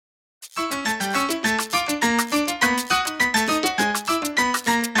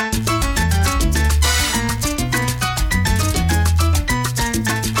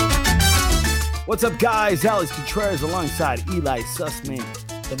What's up, guys? Alex Contreras alongside Eli Sussman.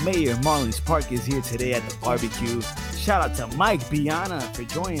 The mayor of Marlins Park is here today at the barbecue. Shout out to Mike Biana for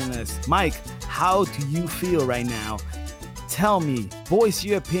joining us. Mike, how do you feel right now? Tell me, voice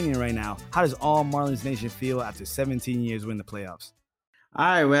your opinion right now. How does all Marlins Nation feel after 17 years winning the playoffs? All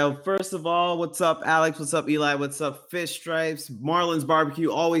right, well, first of all, what's up, Alex? What's up, Eli? What's up, Fish Stripes? Marlins Barbecue,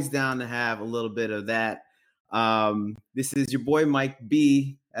 always down to have a little bit of that. This is your boy Mike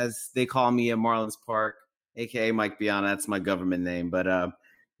B, as they call me at Marlins Park, aka Mike Biana. That's my government name. But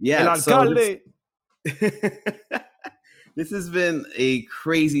yeah, so this has been a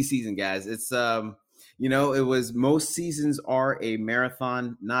crazy season, guys. It's it was most seasons are a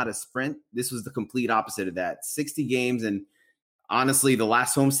marathon, not a sprint. This was the complete opposite of that. 60 games, and honestly, the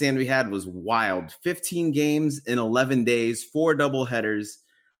last homestand we had was wild. 15 games in 11 days, 4 doubleheaders.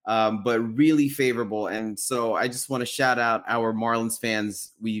 But really favorable. And so I just want to shout out our Marlins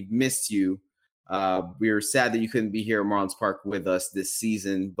fans. We've missed you. We were sad that you couldn't be here at Marlins Park with us this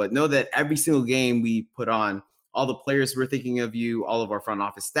season, but know that every single game we put on, all the players were thinking of you. All of our front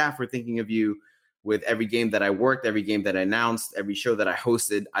office staff were thinking of you. With every game that I worked, every game that I announced, every show that I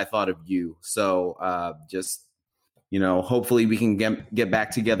hosted, I thought of you. So hopefully we can get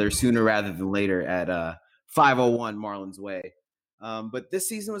back together sooner rather than later at 501 Marlins Way. But this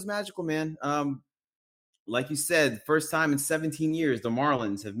season was magical, man. Like you said, first time in 17 years, the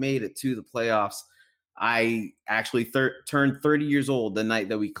Marlins have made it to the playoffs. I actually turned 30 years old the night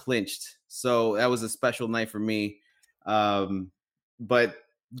that we clinched. So that was a special night for me. But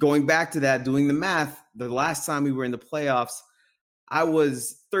going back to that, doing the math, the last time we were in the playoffs, I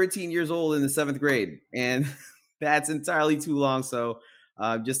was 13 years old in the 7th grade. And that's entirely too long. So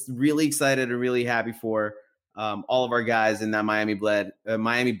just really excited and really happy for all of our guys in that Miami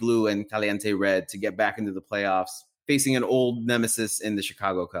Blue and Caliente Red to get back into the playoffs, facing an old nemesis in the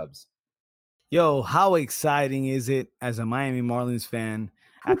Chicago Cubs. Yo, how exciting is it as a Miami Marlins fan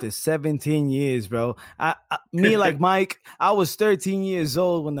after 17 years, bro? Me, like Mike, I was 13 years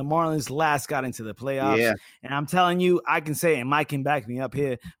old when the Marlins last got into the playoffs. Yeah. And I'm telling you, I can say it, and Mike can back me up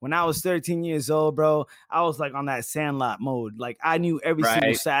here. When I was 13 years old, bro, I was like on that Sandlot mode. Like I knew every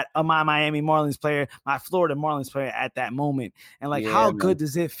single stat of my Miami Marlins player, my Florida Marlins player at that moment. And like, how good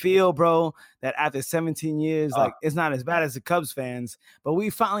does it feel, bro, that after 17 years, like it's not as bad as the Cubs fans, but we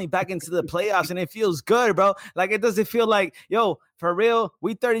finally back into the playoffs and it feels good, bro. Like it doesn't feel like, yo, for real,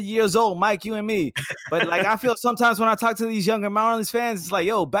 we 30 years old, Mike, you and me. But like I feel sometimes when I talk to these younger Marlins fans, it's like,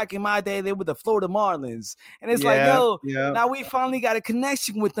 yo, back in my day, they were the Florida Marlins. And it's now we finally got a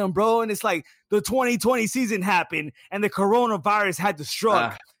connection with them, bro. And it's like the 2020 season happened and the coronavirus had to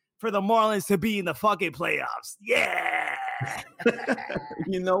struck for the Marlins to be in the fucking playoffs. Yeah.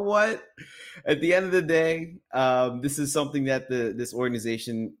 You know what? At the end of the day, this is something that this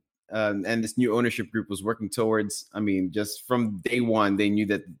organization and this new ownership group was working towards. I mean, just from day one, they knew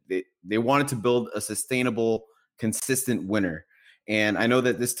that they wanted to build a sustainable, consistent winner. And I know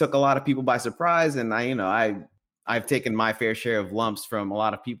that this took a lot of people by surprise. And I've taken my fair share of lumps from a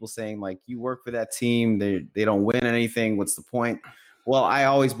lot of people saying, like, you work for that team, they don't win anything. What's the point? Well, I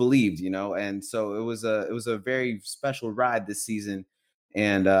always believed, and so it was a very special ride this season.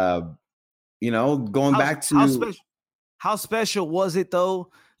 And going back to how special was it though?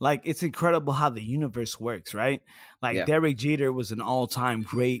 Like, it's incredible how the universe works, right? Like Derek Jeter was an all-time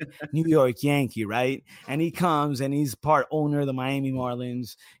great New York Yankee, right? And he comes and he's part owner of the Miami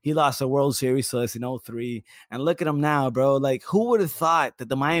Marlins. He lost the World Series to us in 2003. And look at him now, bro. Like, who would have thought that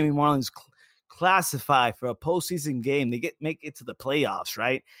the Miami Marlins classify for a postseason game? They make it to the playoffs,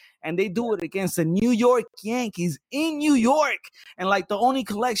 right? And they do it against the New York Yankees in New York. And like the only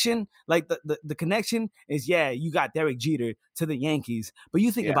collection, like the connection is, you got Derek Jeter to the Yankees. But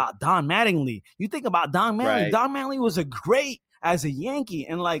you think about Don Mattingly. You think about Don Mattingly. Right. Don Mattingly was a great as a Yankee.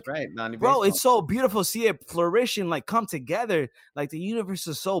 And like, bro, it's so beautiful to see it flourish and like come together. Like the universe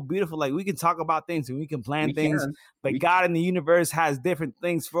is so beautiful. Like we can talk about things and we can plan things, but God in the universe has different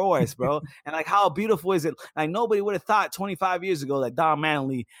things for us, bro. And like, how beautiful is it? Like nobody would have thought 25 years ago that Don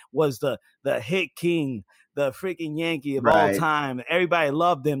Mattingly was the hit king, the freaking Yankee of all time. Everybody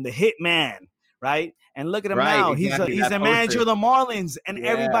loved him, the hit man, right? And look at him now. Exactly. He's the manager of the Marlins, and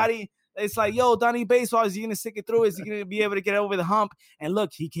everybody. It's like, yo, Donnie Baseball, is he gonna stick it through? Is he gonna be able to get over the hump? And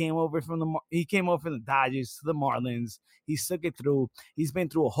look, he came over from the Dodgers to the Marlins. He stuck it through. He's been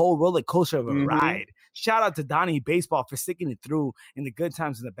through a whole roller coaster of a ride. Shout out to Donnie Baseball for sticking it through in the good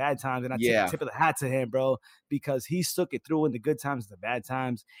times and the bad times. And I take the tip of the hat to him, bro, because he stuck it through in the good times and the bad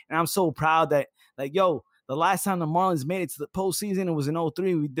times. And I'm so proud that, like, yo, the last time the Marlins made it to the postseason, it was in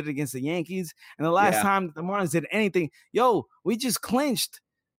 2003. We did it against the Yankees. And the last time the Marlins did anything, we just clinched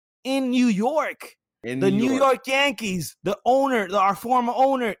in New York. The New York Yankees, the owner, our former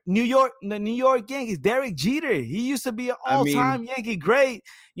owner, the New York Yankees, Derek Jeter. He used to be an all-time Yankee great.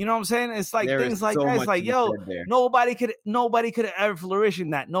 You know what I'm saying? It's like things like that. It's like, yo, nobody could ever flourish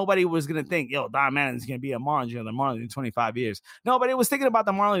in that. Nobody was gonna think, yo, Don Mattingly's gonna be a Marlins. You know, the Marlins in 25 years. Nobody was thinking about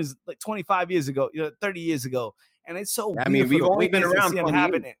the Marlins like 25 years ago, 30 years ago. And it's so. I mean, we've only been around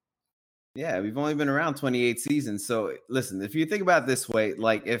 28. Yeah, we've only been around 28 seasons. So listen, if you think about it this way,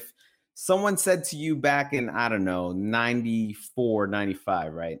 like if someone said to you back in, I don't know, 94,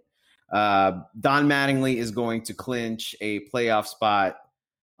 95, right? Don Mattingly is going to clinch a playoff spot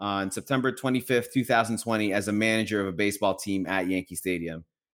on September 25th, 2020 as a manager of a baseball team at Yankee Stadium.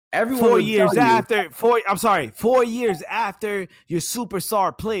 Everyone 4 years after your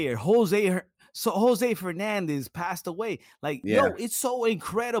superstar player, Jose Fernandez passed away. Like, yo, it's so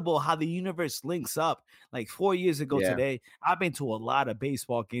incredible how the universe links up. Like 4 years ago today, I've been to a lot of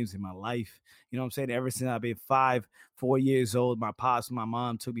baseball games in my life. You know what I'm saying? Ever since I've been 4 years old, my pops, my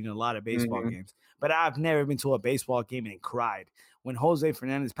mom took me to a lot of baseball games. But I've never been to a baseball game and cried. When Jose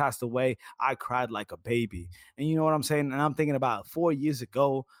Fernandez passed away, I cried like a baby. And you know what I'm saying? And I'm thinking about 4 years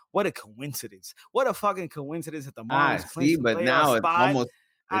ago, what a coincidence. What a fucking coincidence that the Marlins clinched the playoff now spot. It's almost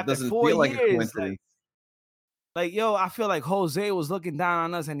it doesn't feel like a coincidence. Like, yo, I feel like Jose was looking down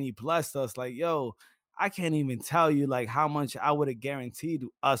on us and he blessed us. Like, yo, I can't even tell you like how much I would have guaranteed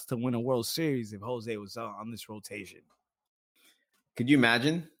us to win a World Series if Jose was on this rotation. Could you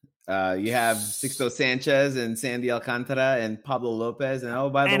imagine? You have Sixto Sanchez and Sandy Alcantara and Pablo Lopez,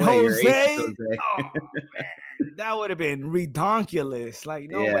 and by the way, Jose. Oh, man, that would have been redonkulous. Like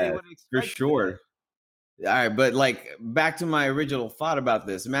nobody would expect for sure. That. All right, but like back to my original thought about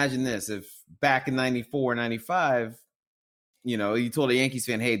this. Imagine this: if back in 94, 95, you told a Yankees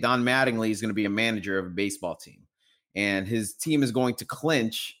fan, "Hey, Don Mattingly is going to be a manager of a baseball team, and his team is going to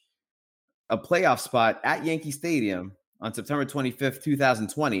clinch a playoff spot at Yankee Stadium on September 25th,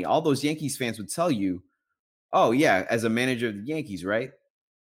 2020, all those Yankees fans would tell you, oh, yeah, as a manager of the Yankees, right?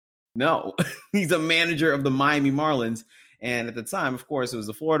 No, he's a manager of the Miami Marlins. And at the time, of course, it was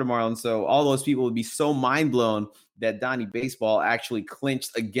the Florida Marlins. So all those people would be so mind blown that Donnie Baseball actually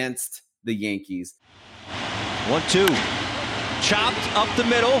clinched against the Yankees. 1-2. Chopped up the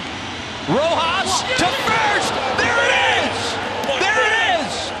middle. Rojas to first. There it is. There it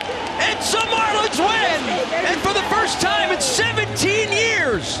is. It's a Marlins win. And for the first time in 17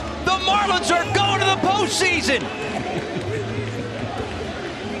 years, the Marlins are going to the postseason.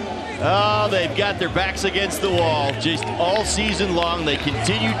 Oh, they've got their backs against the wall just all season long. They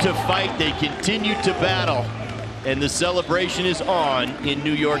continue to fight. They continue to battle. And the celebration is on in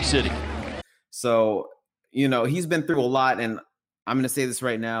New York City. So, he's been through a lot. And I'm going to say this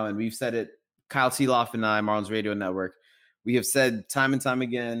right now. And we've said it, Kyle Teloff and I, Marlins Radio Network, we have said time and time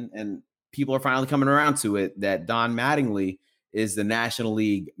again, and people are finally coming around to it, that Don Mattingly is the National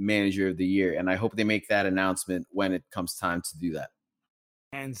League Manager of the Year. And I hope they make that announcement when it comes time to do that.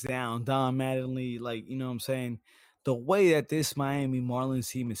 Hands down, Don Mattingly, like, you know what I'm saying? The way that this Miami Marlins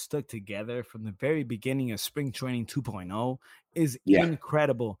team is stuck together from the very beginning of spring training 2.0 is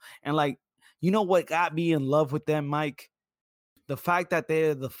incredible. And like, you know what got me in love with them, Mike? The fact that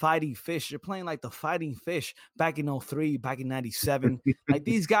they're the Fighting Fish. They're playing like the Fighting Fish back in 03, back in 97. Like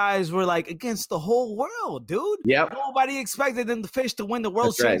these guys were like against the whole world, dude. Yep. Nobody expected them, the Fish, to win the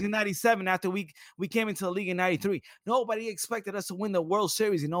World Series in 97 after we came into the league in 93. Nobody expected us to win the World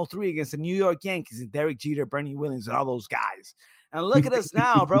Series in 03 against the New York Yankees and Derek Jeter, Bernie Williams, and all those guys. And look at us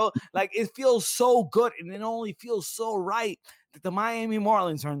now, bro. Like it feels so good, and it only feels so right that the Miami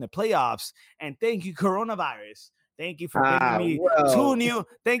Marlins are in the playoffs. And thank you, coronavirus. Thank you for bringing me two new.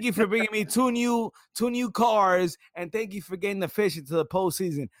 Thank you for bringing me two new cars, and thank you for getting the Fish into the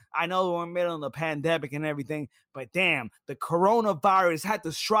postseason. I know we're in the middle of the pandemic and everything, but damn, the coronavirus had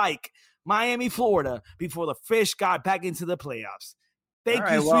to strike Miami, Florida, before the Fish got back into the playoffs. Thank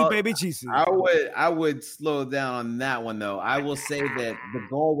you, sweet baby Jesus. I would slow down on that one though. I will say that the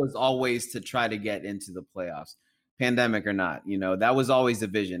goal was always to try to get into the playoffs, pandemic or not. That was always the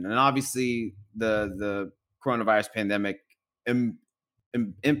vision, and obviously the coronavirus pandemic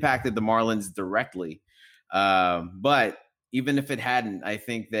impacted the Marlins directly. But even if it hadn't, I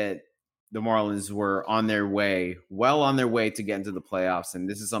think that the Marlins were well on their way to get into the playoffs. And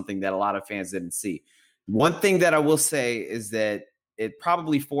this is something that a lot of fans didn't see. One thing that I will say is that it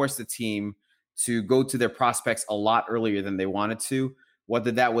probably forced the team to go to their prospects a lot earlier than they wanted to, whether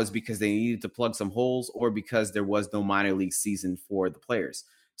that was because they needed to plug some holes or because there was no minor league season for the players.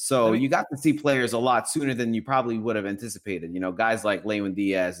 So you got to see players a lot sooner than you probably would have anticipated. Guys like Lewin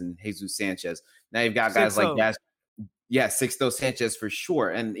Diaz and Jesus Sanchez. Now you've got guys like Yeah, Sixto Sanchez for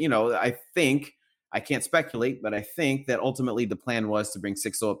sure. And, I can't speculate, but I think that ultimately the plan was to bring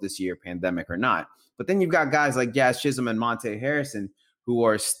Sixto up this year, pandemic or not. But then you've got guys like Jazz Chisholm and Monte Harrison who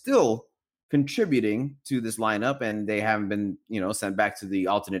are still contributing to this lineup, and they haven't been, sent back to the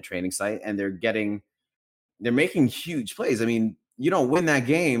alternate training site, and they're making huge plays. I mean, you don't win that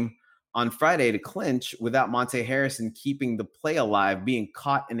game on Friday to clinch without Monte Harrison keeping the play alive, being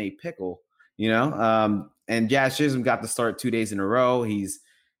caught in a pickle, and Jazz Chisholm got the start 2 days in a row. His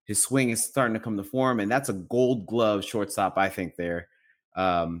swing is starting to come to form, and that's a Gold Glove shortstop, I think, there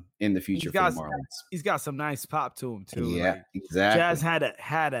in the future for the Marlins. He's got some nice pop to him too. Yeah, exactly. Jazz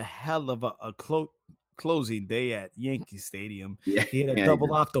had a hell of a closing day at Yankee Stadium. Yeah, he hit a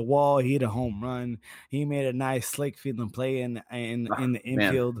double off the wall. He hit a home run. He made a nice slick feeling play in the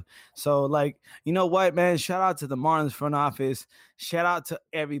infield. Man. So, you know what, man? Shout out to the Marlins front office. Shout out to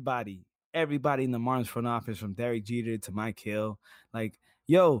everybody in the Marlins front office, from Derek Jeter to Mike Hill.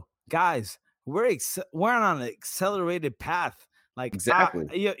 Yo, guys, we're on an accelerated path.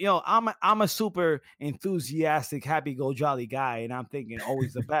 Exactly. I'm a super enthusiastic, happy go jolly guy, and I'm thinking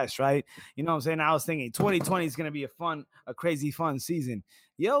always the best, right? You know what I'm saying? I was thinking 2020 is gonna be a crazy fun season.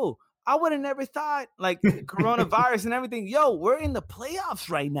 Yo, I would have never thought coronavirus and everything. Yo, we're in the playoffs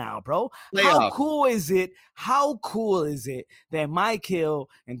right now, bro. How cool is it? How cool is it that Mike Hill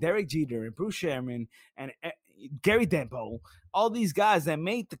and Derek Jeter and Bruce Sherman and Gary Dempo, all these guys that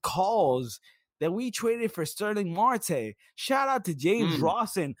made the calls that we traded for Sterling Marte. Shout out to James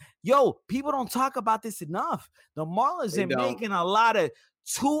Rawson. Yo, people don't talk about this enough. The Marlins are making a lot of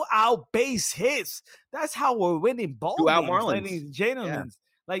 2-out base hits. That's how we're winning ball games, Marlins. ladies and gentlemen.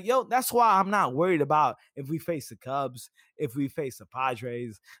 Yeah. That's why I'm not worried about if we face the Cubs, if we face the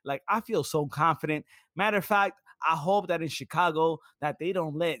Padres. I feel so confident. Matter of fact, I hope that in Chicago that they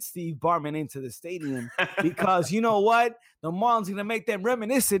don't let Steve Bartman into the stadium, because you know what? The Marlins are going to make them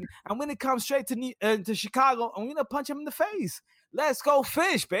reminiscent. I'm going to come straight to Chicago. I'm going to punch him in the face. Let's go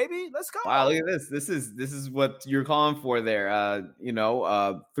fish, baby. Let's go. Wow, look at this. This is what you're calling for there.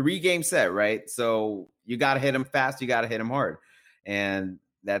 3-game set, right? So you got to hit them fast. You got to hit them hard. And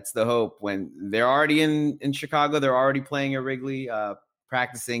that's the hope. When they're already in Chicago, they're already playing at Wrigley,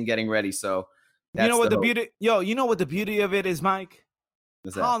 practicing, getting ready. So you know what the beauty of it is, Mike?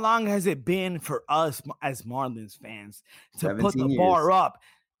 How long has it been for us as Marlins fans to put the bar up?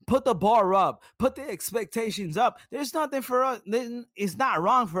 Put the bar up, put the expectations up. There's nothing for us. It's not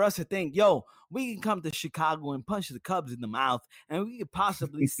wrong for us to think, yo, we can come to Chicago and punch the Cubs in the mouth, and we could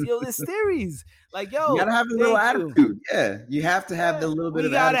possibly steal this series. You gotta have a little attitude. Yeah, you have to have the little bit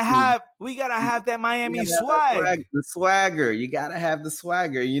of attitude. We gotta have that Miami swag. The swagger. You gotta have the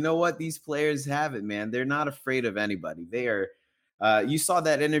swagger. You know what? These players have it, man. They're not afraid of anybody. They are. You saw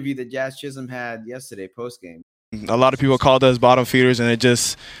that interview that Jazz Chisholm had yesterday post game. A lot of people called us bottom feeders, and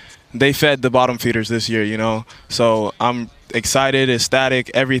they fed the bottom feeders this year, So I'm excited,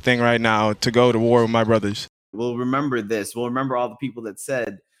 ecstatic, everything right now to go to war with my brothers. We'll remember this. We'll remember all the people that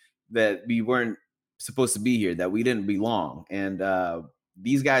said that we weren't supposed to be here, that we didn't belong. And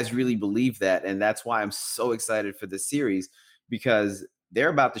these guys really believe that. And that's why I'm so excited for this series, because they're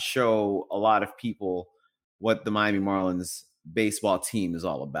about to show a lot of people what the Miami Marlins baseball team is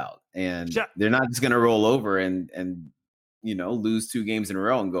all about. And they're not just going to roll over and lose 2 games in a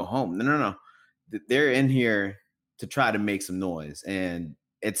row and go home. No. They're in here to try to make some noise, and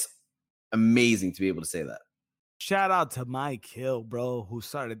it's amazing to be able to say that. Shout out to Mike Hill, bro, who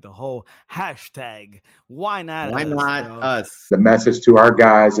started the whole hashtag. Why not us? The message to our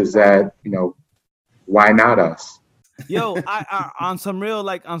guys is that, why not us? Yo, I on some real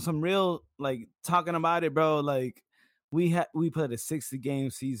talking about it, bro. We played a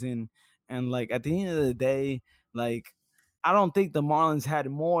 60-game season, and at the end of the day, I don't think the Marlins had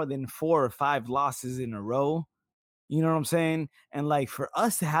more than 4 or 5 losses in a row. You know what I'm saying? And for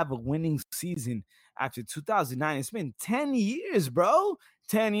us to have a winning season after 2009, it's been 10 years, bro.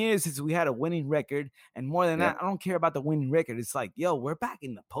 10 years since we had a winning record. And more than that, I don't care about the winning record. It's we're back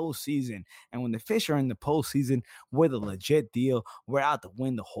in the postseason. And when the Fish are in the postseason, we're the legit deal. We're out to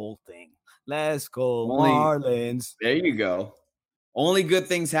win the whole thing. Let's go, Marlins. There you go. Only good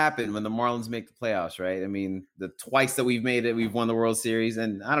things happen when the Marlins make the playoffs, right? I mean, the twice that we've made it, we've won the World Series,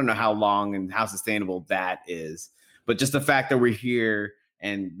 and I don't know how long and how sustainable that is. But just the fact that we're here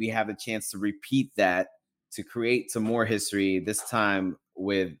and we have a chance to repeat that, to create some more history, this time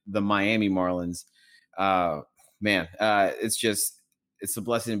with the Miami Marlins, it's a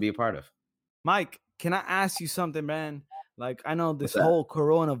blessing to be a part of. Mike, can I ask you something, man? I know this whole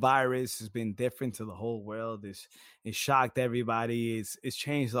coronavirus has been different to the whole world. It's shocked everybody. It's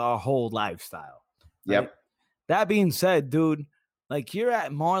changed our whole lifestyle. Right? Yep. that being said, dude, like you're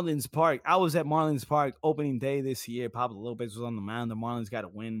at Marlins Park. I was at Marlins Park opening day this year. Pablo Lopez was on the mound. The Marlins got a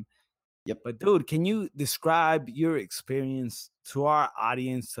win. Yep. But dude, can you describe your experience to our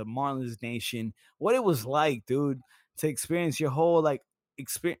audience, to Marlins Nation, what it was like, dude, to experience your whole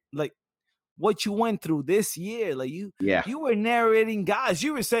experience, what you went through this year? Like you were narrating guys.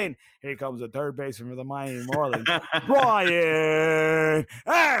 You were saying, "Here comes the third baseman for the Miami Marlins, Brian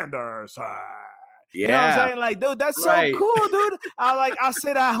Anderson." Yeah. You know what I'm saying? Like, dude, that's so cool, dude. I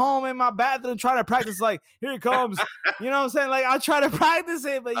sit at home in my bathroom trying to practice, like, here it comes. You know what I'm saying? Like, I try to practice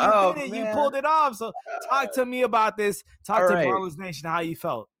it, but you did it. Man. You pulled it off. So talk to me about this. Talk to Marlins Nation how you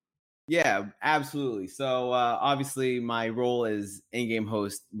felt. Yeah, absolutely. So obviously my role as in-game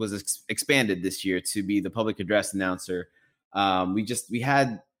host was expanded this year to be the public address announcer. We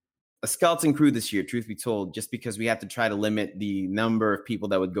had a skeleton crew this year, truth be told, just because we had to try to limit the number of people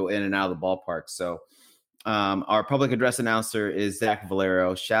that would go in and out of the ballpark. So our public address announcer is Zach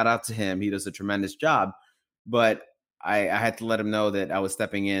Valero. Shout out to him. He does a tremendous job. But I had to let him know that I was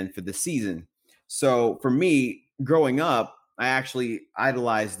stepping in for the season. So for me, growing up, I actually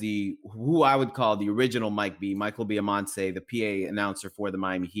idolized who I would call the original Michael Biamonte, the PA announcer for the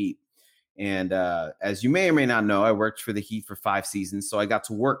Miami Heat. And as you may or may not know, I worked for the Heat for 5 seasons, so I got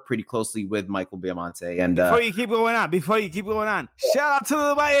to work pretty closely with Michael Biamonte. And before you keep going on, shout out to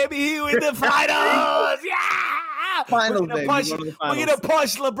the Miami Heat with the finals. Yeah, finals, we're gonna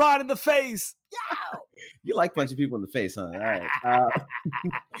punch LeBron in the face. Yeah. You like punching people in the face, huh? All right.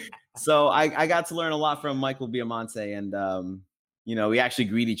 So I got to learn a lot from Michael Biamonte, and we actually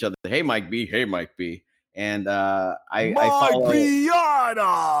greet each other. Hey, Mike B. Hey, Mike B. And I follow.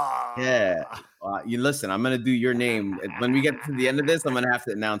 Yeah. You listen. I'm gonna do your name when we get to the end of this. I'm gonna have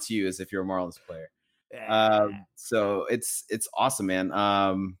to announce you as if you're a Marlins player. So it's awesome, man.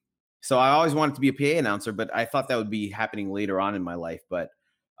 So I always wanted to be a PA announcer, but I thought that would be happening later on in my life. But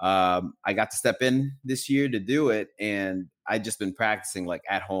I got to step in this year to do it, and I just been practicing like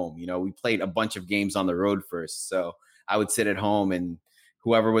at home. We played a bunch of games on the road first, so I would sit at home and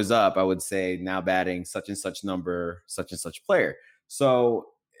whoever was up, I would say, now batting such and such number, such and such player. So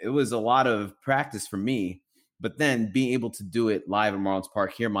it was a lot of practice for me, but then being able to do it live at Marlins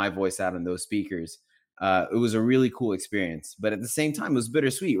Park, hear my voice out on those speakers, it was a really cool experience. But at the same time, it was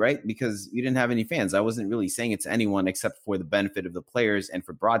bittersweet, right? Because we didn't have any fans. I wasn't really saying it to anyone except for the benefit of the players and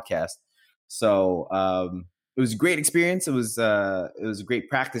for broadcast. So it was a great experience. It was a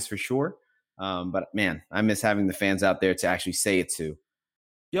great practice for sure. But man, I miss having the fans out there to actually say it to.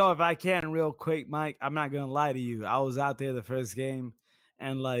 Yo, if I can real quick, Mike, I'm not going to lie to you. I was out there the first game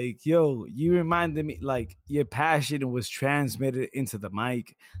and you reminded me, your passion was transmitted into the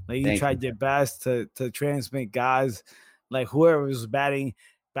mic. You tried your best to transmit guys, whoever was batting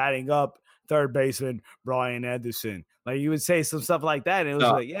up, third baseman, Brian Anderson. You would say some stuff like that. And it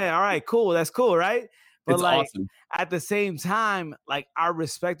was yeah, all right, cool. That's cool, right? But it's awesome. At the same time, I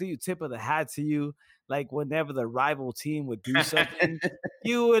respect you, tip of the hat to you. Whenever the rival team would do something,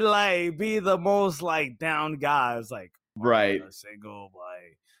 you would be the most down guy. It's right. A single by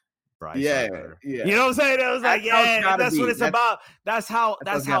Bryce. Yeah. You know what I'm saying? It was that's what it's about. That's how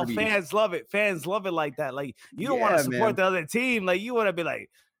fans love it. Fans love it like that. You don't want to support the other team. You want to be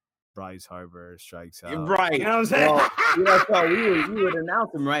Bryce Harper strikes out. Right. You know what I'm saying? Well, so we would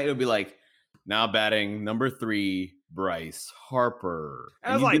announce him, right? It would be now batting number 3, Bryce Harper.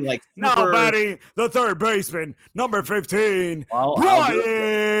 And I was now batting the third baseman, number 15,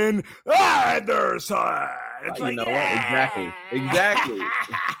 Brian Anderson. It's what? Exactly.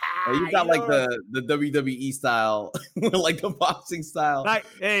 You got the WWE style, the boxing style.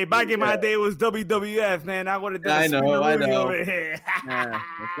 Hey, back in my day, it was WWF, man. I would have done I know. over here. Yeah,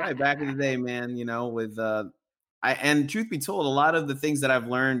 that's right. Back in the day, man, with and truth be told, a lot of the things that I've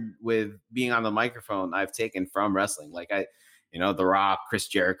learned with being on the microphone, I've taken from wrestling. The Rock, Chris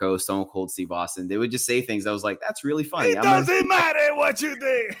Jericho, Stone Cold Steve Austin, they would just say things. I was like, that's really funny. It doesn't matter what you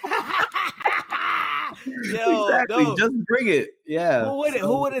think. Yo, exactly. No. Just bring it. Yeah.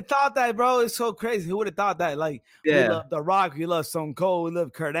 Who would have thought that, bro? It's so crazy. Who would have thought that? We love The Rock, we love Stone Cold, we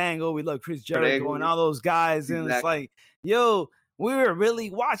love Kurt Angle, we love Chris Jericho and all those guys. And it's we were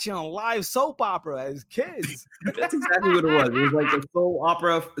really watching a live soap opera as kids. That's exactly what it was. It was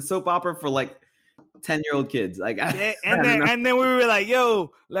a soap opera for 10-year-old kids. And then we were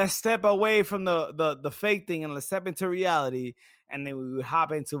yo, let's step away from the fake thing and let's step into reality. And then we would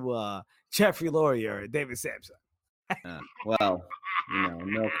hop into Jeffrey Loria or David Sampson. Well,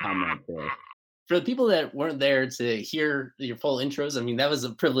 no comment there. For the people that weren't there to hear your full intros, I mean, that was a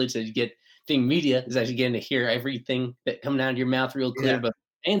privilege to get. Thing media is actually getting to hear everything that coming out of your mouth real clear. Yeah. But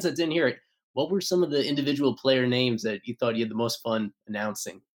fans that didn't hear it, what were some of the individual player names that you thought you had the most fun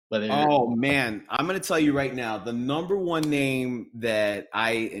announcing? Oh man, I'm going to tell you right now, the number one name that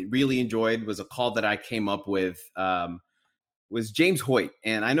I really enjoyed was a call that I came up with was James Hoyt.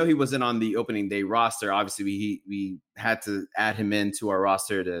 And I know he wasn't on the opening day roster. Obviously, we had to add him into our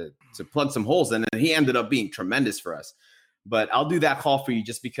roster to plug some holes in, and he ended up being tremendous for us. But I'll do that call for you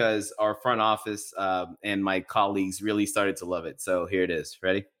just because our front office and my colleagues really started to love it. So here it is.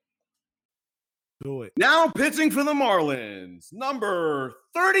 Ready? Do it. Now pitching for the Marlins, number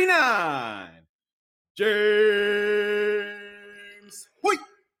 39, James Hoyt.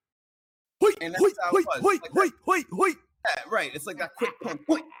 Hoyt, And Hoyt, that's how it Hoyt, was. Hoyt, Hoyt, Hoyt, Hoyt. Yeah, right. It's like that quick punch.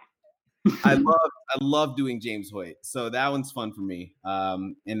 Hoyt. I love doing James Hoyt. So that one's fun for me.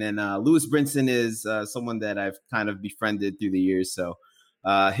 And then Lewis Brinson is someone that I've kind of befriended through the years. So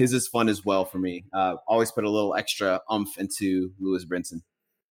his is fun as well for me. Always put a little extra oomph into Lewis Brinson.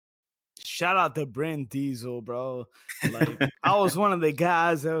 Shout out to Brent Diesel, bro. Like, I was one of the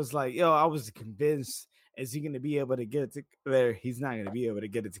guys that was like, yo, I was convinced, is he going to be able to get it together? He's not going to be able to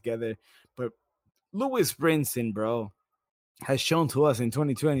get it together. But Lewis Brinson, bro, has shown to us in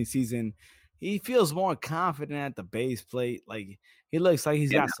 2020 season, he feels more confident at the base plate. Like, he looks like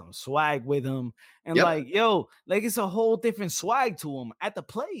he's got some swag with him. And like, yo, like it's a whole different swag to him at the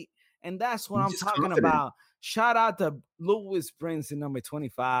plate. And that's what I'm talking about. Shout out to Lewis Brinson, number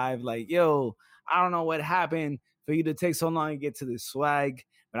 25. Like, yo, I don't know what happened for you to take so long to get to this swag,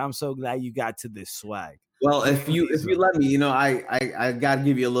 but I'm so glad you got to this swag. Well, if you let me, I got to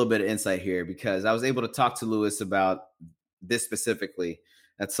give you a little bit of insight here because I was able to talk to Lewis about this specifically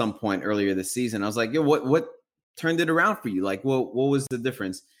at some point earlier this season. I was like, yo, what turned it around for you? Like, what was the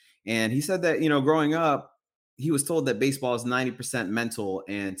difference? And he said that, growing up, he was told that baseball is 90% mental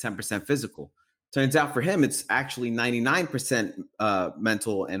and 10% physical. Turns out for him, it's actually 99%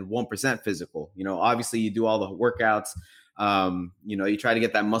 mental and 1% physical. Obviously you do all the workouts. You try to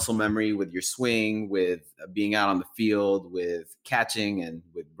get that muscle memory with your swing, with being out on the field, with catching and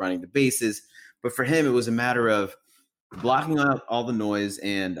with running the bases. But for him, it was a matter of blocking out all the noise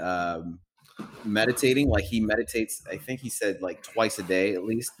and meditating. Like he meditates, I think he said like twice a day, at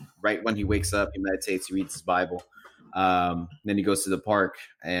least. Right when he wakes up, he meditates, he reads his Bible. Then he goes to the park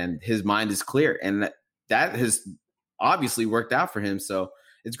and his mind is clear. And that has obviously worked out for him. So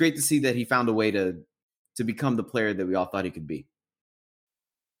it's great to see that he found a way to become the player that we all thought he could be.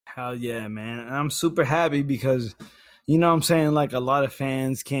 Hell yeah, man. And I'm super happy because, I'm saying, like a lot of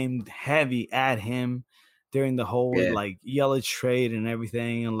fans came heavy at him during the whole like Yelich trade and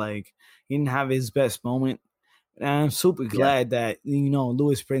everything. And like, he didn't have his best moment. And I'm super glad that,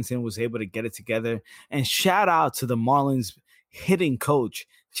 Lewis Brinson was able to get it together. And shout out to the Marlins hitting coach,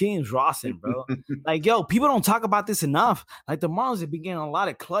 James Rawson, bro. Like, yo, people don't talk about this enough. Like, the Marlins have been getting a lot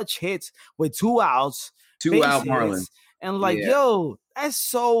of clutch hits with 2 outs. 2 out Marlins. And like, yo, that's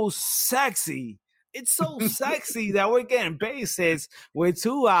so sexy. It's so sexy that we're getting base hits with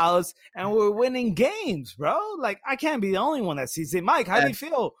 2 outs and we're winning games, bro. Like, I can't be the only one that sees it. Mike, how do you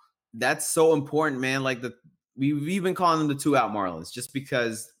feel? That's so important, man. Like, we've been calling them the 2 out Marlins just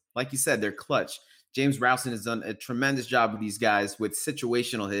because, like you said, they're clutch. James Rawson has done a tremendous job with these guys with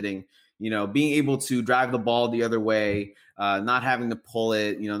situational hitting, being able to drive the ball the other way, not having to pull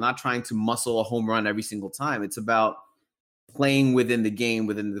it, not trying to muscle a home run every single time. It's about playing within the game,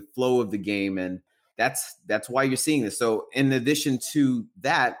 within the flow of the game. And that's why you're seeing this. So in addition to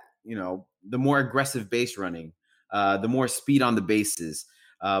that, the more aggressive base running, the more speed on the bases,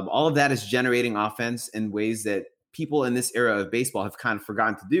 all of that is generating offense in ways that people in this era of baseball have kind of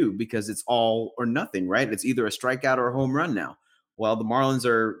forgotten to do because it's all or nothing, right? It's either a strikeout or a home run now. Well, the Marlins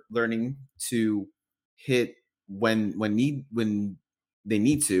are learning to hit when they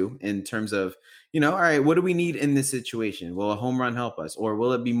need to, in terms of, all right, what do we need in this situation? Will a home run help us? Or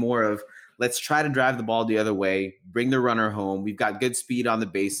will it be more of, let's try to drive the ball the other way, bring the runner home. We've got good speed on the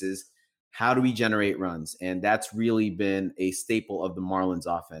bases. How do we generate runs? And that's really been a staple of the Marlins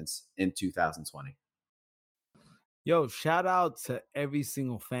offense in 2020. Yo, shout out to every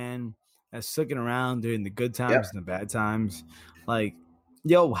single fan that's sticking around during the good times and the bad times. Like,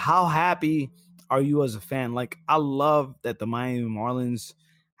 yo, how happy are you as a fan? Like, I love that the Miami Marlins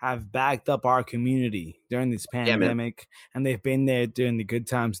have backed up our community during this pandemic, and they've been there during the good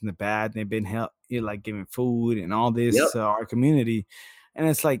times and the bad. They've been like giving food and all this to our community. And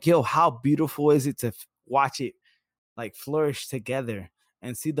it's like, yo, how beautiful is it to watch it like flourish together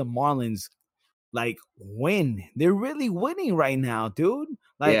and see the Marlins like win? They're really winning right now, dude.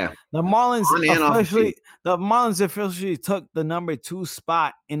 Like the Marlins officially took the number 2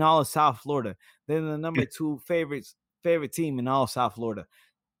 spot in all of South Florida. They're the number 2 favorite team in all of South Florida.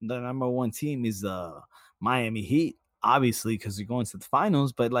 the number one team is the Miami Heat, obviously, because you're going to the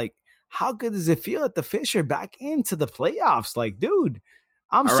finals. But like, how good does it feel that the Fish are back into the playoffs? Like, dude,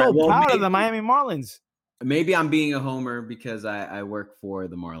 I'm proud of the Miami Marlins. Maybe I'm being a homer because I work for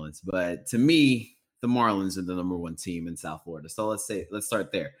the Marlins, but to me, the Marlins are the number one team in South Florida. So let's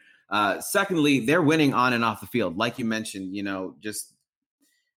start there. Secondly, they're winning on and off the field. Like you mentioned, just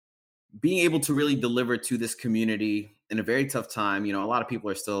being able to really deliver to this community in a very tough time. A lot of people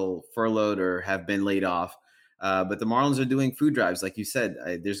are still furloughed or have been laid off. But the Marlins are doing food drives. Like you said,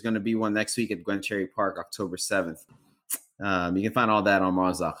 there's going to be one next week at Gwen Cherry Park, October 7th. You can find all that on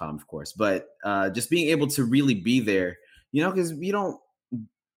Marlins.com, of course. But just being able to really be there, because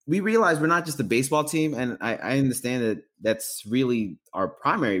we realize we're not just a baseball team. And I understand that that's really our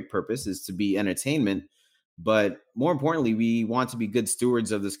primary purpose is to be entertainment. But more importantly, we want to be good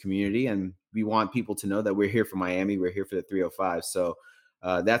stewards of this community. And we want people to know that we're here for Miami. We're here for the 305. So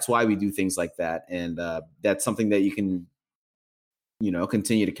that's why we do things like that. And that's something that you can,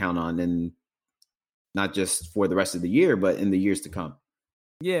 continue to count on, and not just for the rest of the year, but in the years to come.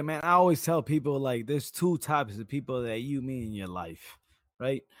 Yeah, man. I always tell people, like, there's two types of people that you meet in your life,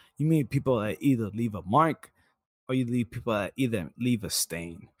 right? You meet people that either leave a mark or you leave people that either leave a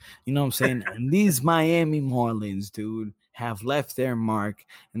stain. You know what I'm saying? And these Miami Marlins, dude, have left their mark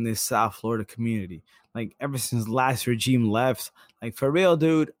in this South Florida community. Like, ever since last regime left, like, for real,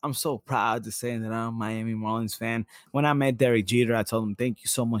 dude, I'm so proud to say that I'm a Miami Marlins fan. When I met Derek Jeter, I told him, thank you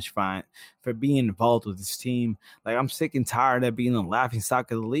so much for being involved with this team. Like, I'm sick and tired of being the laughing stock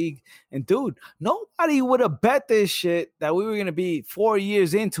of the league. And, dude, nobody would have bet this shit that we were going to be 4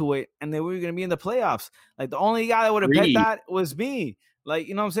 years into it and that we were going to be in the playoffs. Like, the only guy that would have bet that was me. Like,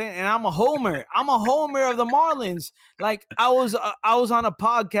 you know what I'm saying? And I'm a homer. I'm a homer of the Marlins. Like, I was on a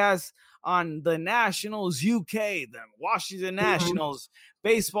podcast on the Nationals UK, the Washington Nationals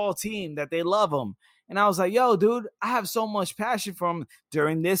baseball team, that they love them. And I was like, yo, dude, I have so much passion for them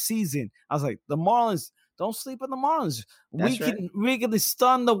during this season. I was like, the Marlins, don't sleep on the Marlins. We can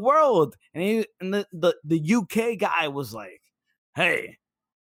stun the world. And the UK guy was like, hey,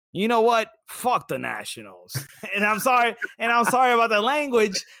 you know what? Fuck the Nationals. And I'm sorry about the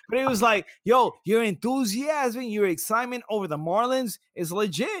language, but it was like, yo, your enthusiasm, your excitement over the Marlins is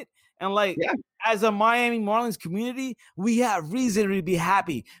legit. And like, as a Miami Marlins community, we have reason to be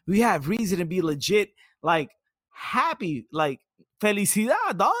happy. We have reason to be legit, like, happy, like,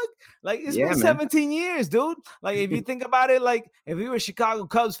 felicidad, dog. Like, it's been 17 years, dude. Like, if you think about it, like, if we were a Chicago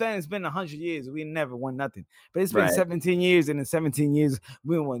Cubs fan, it's been 100 years. We never won nothing. But it's been 17 years, and in 17 years,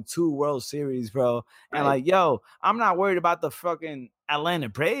 we won 2 World Series, bro. And like, yo, I'm not worried about the fucking Atlanta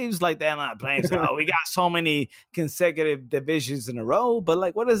Braves. Like, the Atlanta Braves, we got so many consecutive divisions in a row. But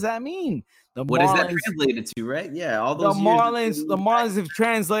like, what does that mean? What is that translated to, right? Yeah, all those the Marlins have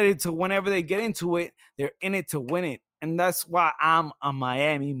translated to whenever they get into it, they're in it to win it. And that's why I'm a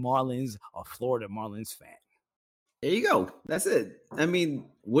Miami Marlins or Florida Marlins fan. There you go. That's it. I mean,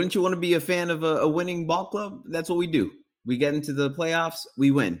 wouldn't you want to be a fan of a winning ball club? That's what we do. We get into the playoffs, we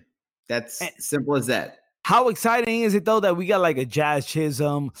win. That's simple as that. How exciting is it though that we got like a Jazz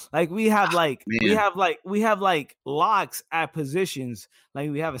Chisholm? Like we have locks at positions. Like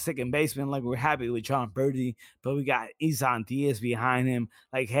we have a second baseman. Like we're happy with John Birdie, but we got Isan Diaz behind him.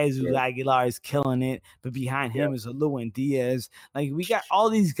 Like Jesus Aguilar is killing it, but behind him is Lewin Diaz. Like we got all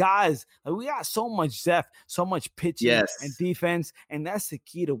these guys. Like we got so much depth, so much pitching and defense, and that's the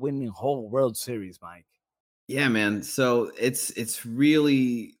key to winning the whole World Series, Mike. Yeah, man. So it's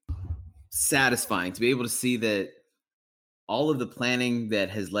really satisfying to be able to see that all of the planning that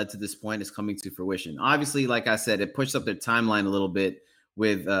has led to this point is coming to fruition. Obviously, like I said, it pushed up their timeline a little bit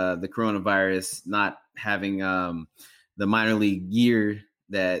with the coronavirus not having the minor league year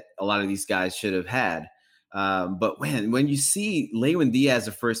that a lot of these guys should have had. But when you see Lewin Diaz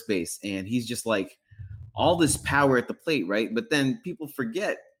at first base and he's just like all this power at the plate, right? But then people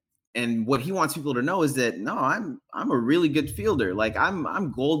forget. And what he wants people to know is that, no, I'm a really good fielder. Like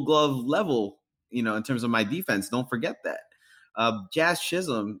I'm Gold Glove level, in terms of my defense. Don't forget that. Jazz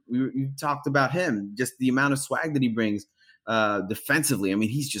Chisholm, we talked about him, just the amount of swag that he brings defensively. I mean,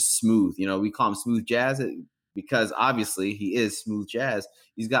 he's just smooth. We call him Smooth Jazz because obviously he is Smooth Jazz.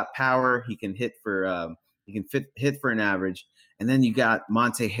 He's got power. He can hit for hit for an average. And then you got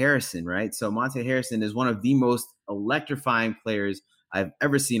Monte Harrison, right? So Monte Harrison is one of the most electrifying players I've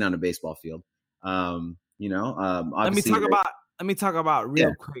ever seen on a baseball field. Let me talk about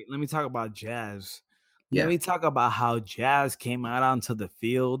real quick. Let me talk about Jazz. Let me talk about how Jazz came out onto the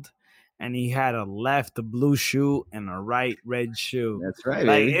field and he had a left blue shoe and a right red shoe. That's right,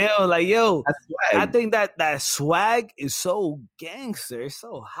 Like, baby. yo, That's swag. I think that swag is so gangster. It's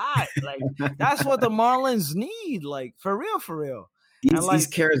so hot. Like, that's what the Marlins need. Like, for real. He's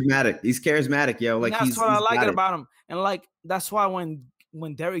charismatic. He's charismatic, yo. Like, that's what I like about him. And like, that's why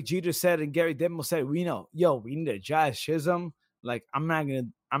when Derek Jeter said and Gary Denbo said, we need a Jazz Chisholm. Like, I'm not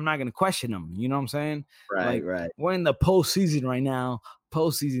gonna question him. You know what I'm saying? Right, like, right. We're in the postseason right now,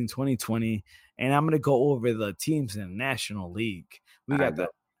 postseason 2020, and I'm gonna go over the teams in the National League. We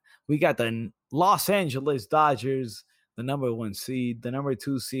got the Los Angeles Dodgers, the number 1 seed, the number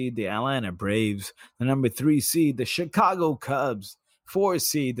 2 seed, the Atlanta Braves, the number 3 seed, the Chicago Cubs, 4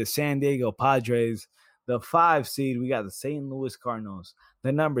 seed, the San Diego Padres, the 5 seed, we got the St. Louis Cardinals,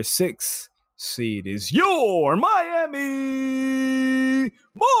 the number 6 seed is your Miami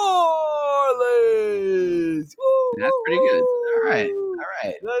Marlins. Woo, that's pretty good. All right.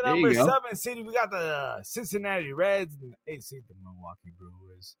 The number 7 seed, we got the Cincinnati Reds, and the 8 seed, the Milwaukee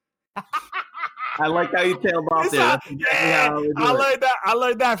Brewers. I like how you tailed off there. I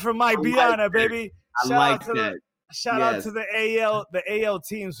learned that from Mike Biana, baby. Shout out to the AL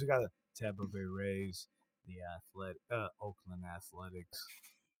teams. We got the Tampa Bay Rays, the Oakland Athletics,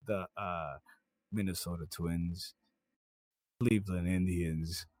 the Minnesota Twins, Cleveland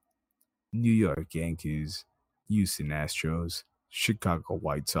Indians, New York Yankees, Houston Astros, Chicago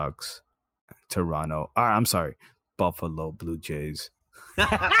White Sox, Buffalo Blue Jays.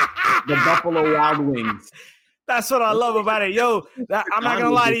 The Buffalo Wild Wings. That's what I love about it. Yo, I'm not going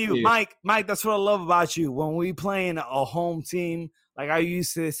to lie to you, Mike. Mike, that's what I love about you. When we playing a home team, like I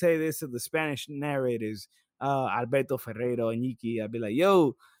used to say this to the Spanish narrators, Alberto Ferrero and Yiki, I'd be like,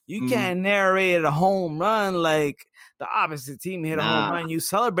 yo, you can't narrate a home run like the opposite team hit a home run. You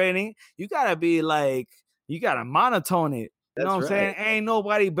celebrating. You got to be like, you got to monotone it. You know what I'm saying? Ain't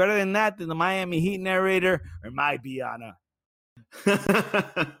nobody better than that than the Miami Heat narrator or Mike Biana.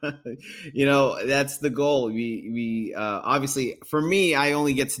 That's the goal. We obviously, for me, I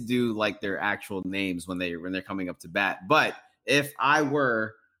only get to do like their actual names when they're coming up to bat. But if I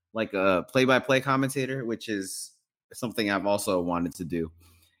were like a play-by-play commentator, which is something I've also wanted to do,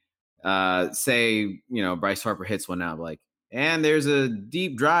 say, Bryce Harper hits one out, like, and there's a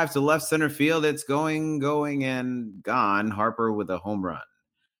deep drive to left center field. It's going and gone. Harper with a home run.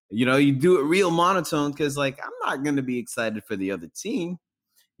 You do it real monotone because, like, I'm not going to be excited for the other team,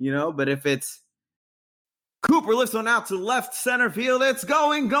 but if it's Cooper lifts one out to left center field, it's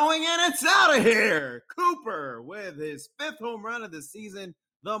going, and it's out of here. Cooper with his 5th home run of the season.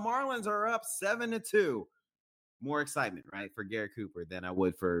 The Marlins are up 7-2. More excitement, right, for Garrett Cooper than I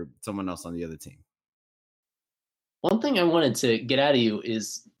would for someone else on the other team. One thing I wanted to get out of you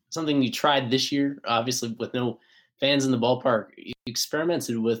is something you tried this year, obviously with no fans in the ballpark. You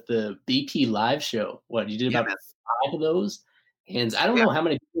experimented with the BP live show. What, you did about 5 of those? And I don't know how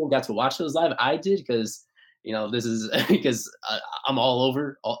many people got to watch those live. I did because, this is because I'm all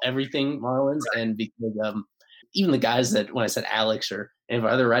over everything Marlins. Right. And because even the guys that, when I said Alex or any of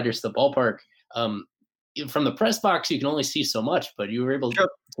our other writers to the ballpark, from the press box, you can only see so much, but you were able to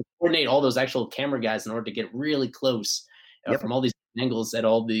coordinate all those actual camera guys in order to get really close from all these angles at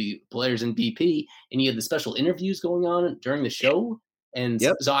all the players in BP. And you had the special interviews going on during the show. And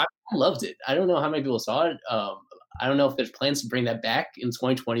so I loved it. I don't know how many people saw it. I don't know if there's plans to bring that back in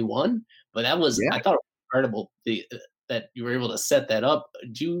 2021, but that was, I thought it was incredible that you were able to set that up.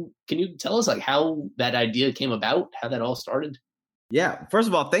 Can you tell us like how that idea came about, how that all started? Yeah. First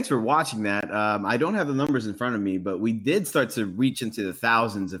of all, thanks for watching that. I don't have the numbers in front of me, but we did start to reach into the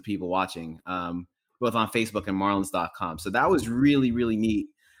thousands of people watching, both on Facebook and Marlins.com. So that was really, really neat.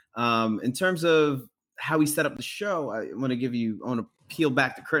 In terms of how we set up the show, I want to peel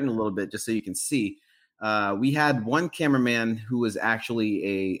back the curtain a little bit just so you can see. We had one cameraman who was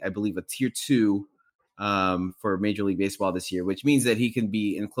actually I believe a tier 2 for Major League Baseball this year, which means that he can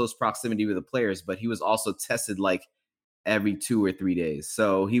be in close proximity with the players, but he was also tested like every 2 or 3 days.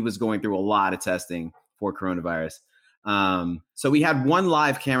 So he was going through a lot of testing for coronavirus. So we had one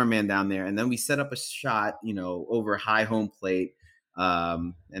live cameraman down there, and then we set up a shot, over high home plate.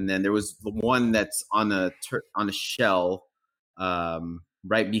 And then there was the one that's on a shell,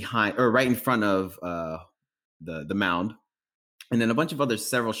 right behind or right in front of the mound, and then a bunch of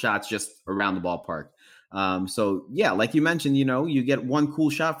several shots just around the ballpark. So yeah, like you mentioned, you get one cool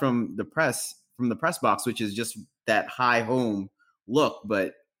shot from the press box, which is just that high home look.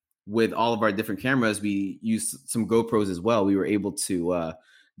 But with all of our different cameras, we used some GoPros as well. We were able to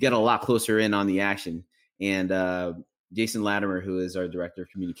get a lot closer in on the action. And Jason Latimer, who is our director of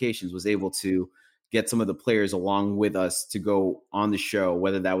communications, was able to get some of the players along with us to go on the show,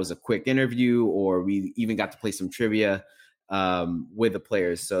 whether that was a quick interview or we even got to play some trivia with the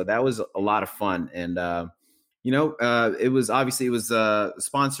players. So that was a lot of fun. And, it was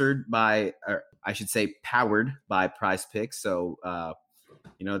sponsored by, or I should say powered by Prize Picks. So,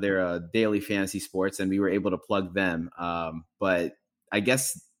 they're a daily fantasy sports, and we were able to plug them. But I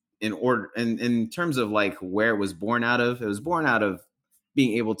guess in terms of like where it was born out of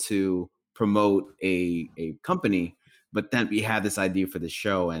being able to promote a company, but then we had this idea for the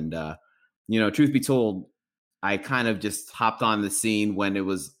show. And, truth be told, I kind of just hopped on the scene when it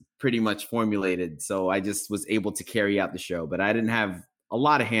was pretty much formulated. So I just was able to carry out the show, but I didn't have a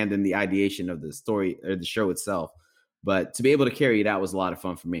lot of hand in the ideation of the story or the show itself. But to be able to carry it out was a lot of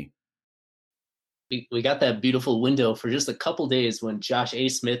fun for me. We got that beautiful window for just a couple days when Josh A.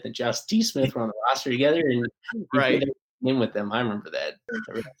 Smith and Josh D. Smith were on the roster together, and right in with them. I remember that.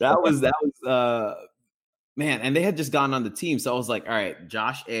 That was man, and they had just gotten on the team, so I was like, all right,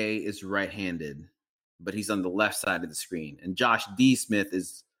 Josh A. is right-handed, but he's on the left side of the screen, and Josh D. Smith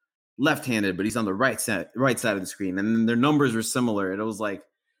is left-handed, but he's on the right side of the screen, and then their numbers were similar, and it was like,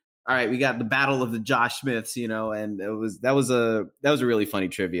 all right, we got the battle of the Josh Smiths, and that was a really funny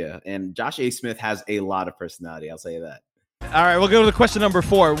trivia. And Josh A. Smith has a lot of personality, I'll say that. All right, we'll go to question number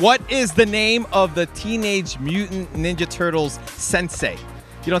 4. What is the name of the Teenage Mutant Ninja Turtles sensei?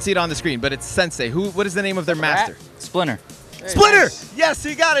 You don't see it on the screen, but it's sensei. What is the name of their master? Splinter. Splinter! Nice. Yes,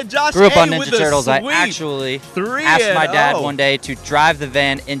 you got it, Josh. Grew up on Ninja Turtles. I actually asked my dad one day to drive the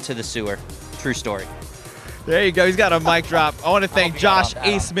van into the sewer. True story. There you go. He's got a mic drop. I want to thank Josh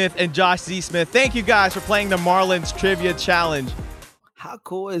A. Smith and Josh Z. Smith. Thank you guys for playing the Marlins Trivia Challenge. How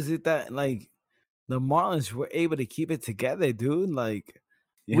cool is it that, like, the Marlins were able to keep it together, dude? Like,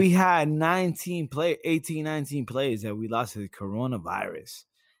 we had 19 players that we lost to the coronavirus.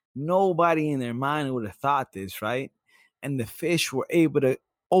 Nobody in their mind would have thought this, right? And the Fish were able to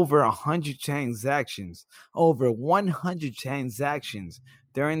over 100 transactions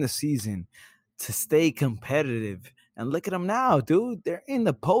during the season to stay competitive. And look at them now, dude. They're in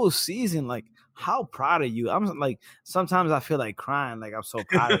the postseason. Like, how proud of you? I'm like, sometimes I feel like crying. Like, I'm so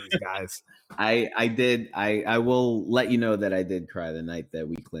proud of these guys. I will let you know that I did cry the night that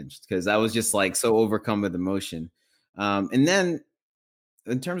we clinched, because I was just like so overcome with emotion. And then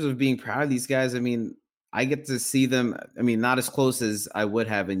in terms of being proud of these guys, I mean, I get to see them. I mean, not as close as I would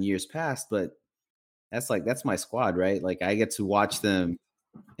have in years past, but that's my squad, right? Like, I get to watch them,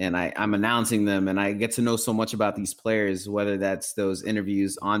 and I'm announcing them, and I get to know so much about these players, whether that's those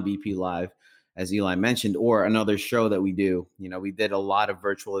interviews on BP Live, as Eli mentioned, or another show that we do. We did a lot of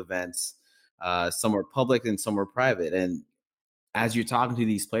virtual events. Some were public and some were private. And as you're talking to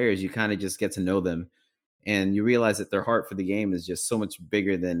these players, you kind of just get to know them, and you realize that their heart for the game is just so much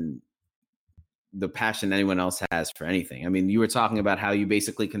bigger than the passion anyone else has for anything. I mean, you were talking about how you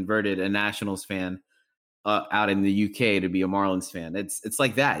basically converted a Nationals fan out in the UK to be a Marlins fan. It's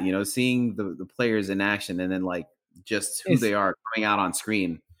like that, seeing the players in action, and then like just who they are coming out on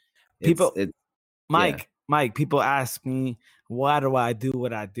screen. Mike, people ask me, why do I do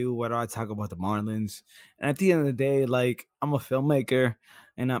what I do? Why do I talk about the Marlins? And at the end of the day, like, I'm a filmmaker,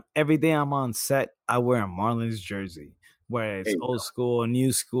 and every day I'm on set, I wear a Marlins jersey, whether it's old school,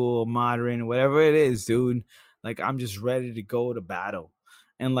 new school, modern, whatever it is, dude. Like, I'm just ready to go to battle.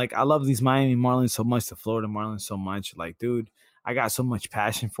 And, like, I love these Miami Marlins so much, the Florida Marlins so much. Like, dude, I got so much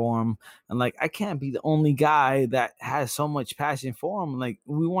passion for them. And, like, I can't be the only guy that has so much passion for them. Like,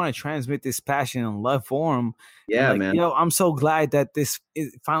 we want to transmit this passion and love for them. Yeah, and, like, man. I'm so glad that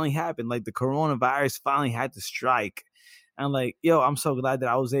it finally happened. Like, the coronavirus finally had to strike. And, like, I'm so glad that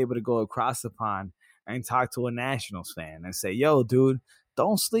I was able to go across the pond and talk to a Nationals fan and say, dude,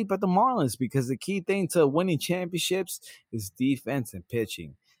 don't sleep at the Marlins, because the key thing to winning championships is defense and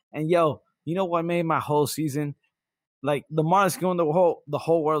pitching. And you know what made my whole season? Like, the Marlins going the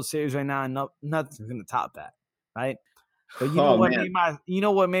whole World Series right now, and nothing's gonna top that, right? But you know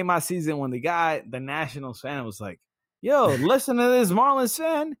what made my season? When the Nationals fan was like, listen to this Marlins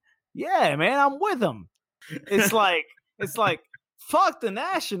fan. Yeah, man, I'm with him. It's like fuck the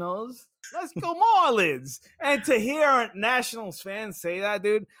Nationals. Let's go Marlins. And to hear Nationals fans say that,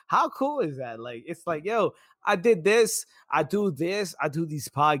 dude, how cool is that? Like, it's like, I did this, I do these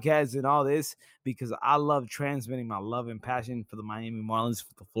podcasts and all this because I love transmitting my love and passion for the Miami Marlins,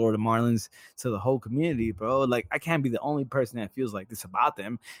 for the Florida Marlins, to the whole community, bro. Like, I can't be the only person that feels like this about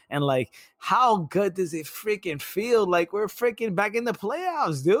them. And, like, how good does it freaking feel? Like, we're freaking back in the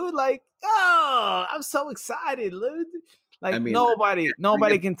playoffs, dude. Like, I'm so excited, dude. Like, I mean,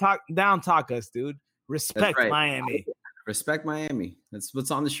 nobody can talk us, dude. Respect Miami. Respect Miami. That's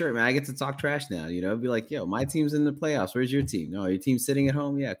what's on the shirt, man. I get to talk trash now. Be like, yo, my team's in the playoffs. Where's your team? No, your team's sitting at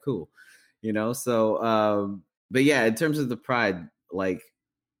home. Yeah, cool. So, but yeah, in terms of the pride, like,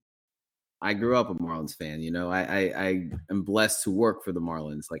 I grew up a Marlins fan. I am blessed to work for the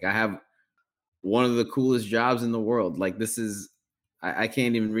Marlins. Like, I have one of the coolest jobs in the world. Like, this is, I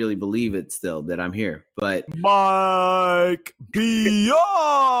can't even really believe it still that I'm here. But Mike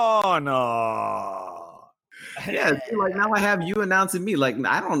Biana. Yeah, like now I have you announcing me. Like,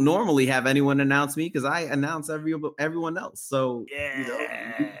 I don't normally have anyone announce me because I announce everyone else. So you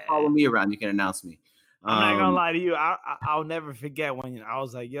can follow me around. You can announce me. I'm not gonna lie to you. I'll never forget when I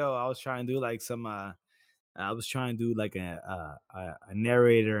was like, yo, I was trying to do like some. I was trying to do like a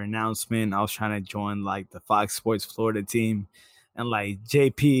narrator announcement. I was trying to join like the Fox Sports Florida team, and like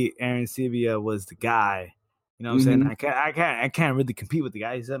JP Arancibia was the guy. You know what I'm saying? I can't really compete with the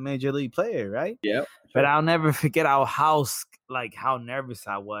guy. He's a major league player, right? Yeah. But I'll never forget how nervous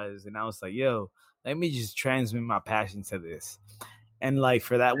I was, and I was like, "Yo, let me just transmit my passion to this." And like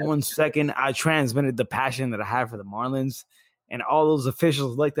for that 1 second, I transmitted the passion that I have for the Marlins, and all those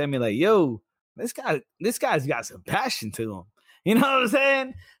officials looked at me like, "Yo, this guy's got some passion to him." You know what I'm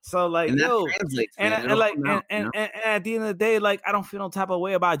saying? So like, and at the end of the day, like I don't feel no type of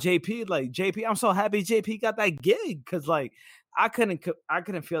way about JP. Like JP, I'm so happy JP got that gig because like I couldn't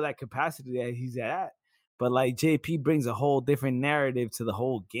feel that capacity that he's at. But like JP brings a whole different narrative to the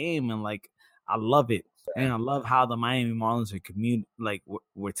whole game, and like I love it, and I love how the Miami Marlins are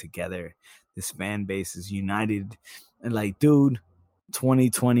we're together. This fan base is united, and like, dude,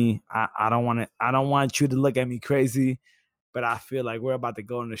 2020. I don't want you to look at me crazy. But I feel like we're about to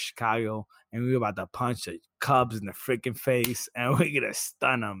go into Chicago and we're about to punch the Cubs in the freaking face and we're going to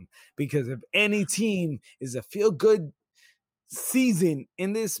stun them. Because if any team is a feel-good season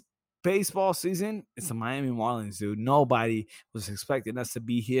in this baseball season, it's the Miami Marlins, dude. Nobody was expecting us to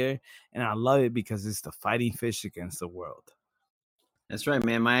be here. And I love it because it's the fighting fish against the world. That's right,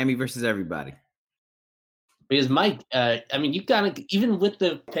 man. Miami versus everybody. Because, Mike, I mean, you got to, even with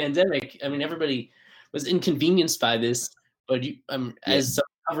the pandemic, I mean, everybody was inconvenienced by this. But as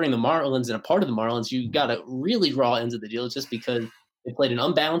covering the Marlins and a part of the Marlins, you got a really raw end of the deal just because they played an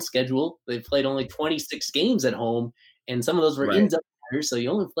unbalanced schedule. They played only 26 games at home, and some of those were in doubleheaders, so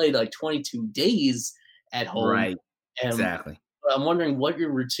you only played like 22 days at home. Right, exactly. I'm wondering what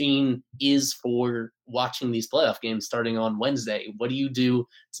your routine is for watching these playoff games starting on Wednesday. What do you do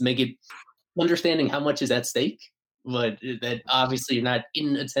to make it understanding how much is at stake? But that obviously you're not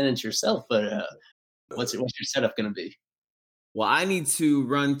in attendance yourself, but what's your setup going to be? Well, I need to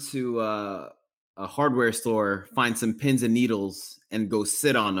run to a hardware store, find some pins and needles, and go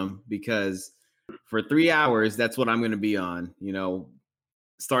sit on them because for 3 hours, that's what I'm going to be on,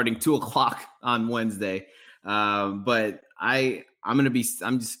 starting 2:00 on Wednesday. But I'm going to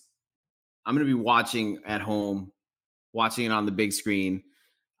be watching at home, watching it on the big screen.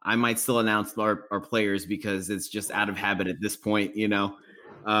 I might still announce our players because it's just out of habit at this point, and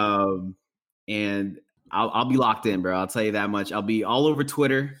I'll be locked in, bro. I'll tell you that much. I'll be all over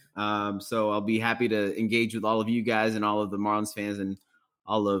Twitter. So I'll be happy to engage with all of you guys and all of the Marlins fans and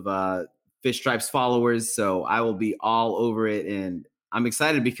all of Fish Stripes followers. So I will be all over it. And I'm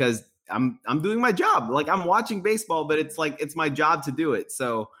excited because I'm doing my job. Like I'm watching baseball, but it's like, it's my job to do it.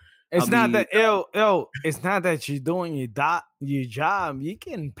 So it's it's not that you're doing your job. You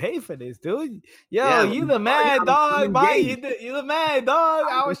can pay for this, dude. You the mad dog, Mike. You the mad dog.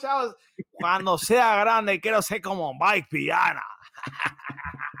 I was cuando sea grande quiero ser como Mike Biana.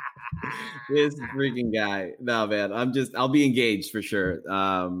 This freaking guy. No, man. I'll be engaged for sure.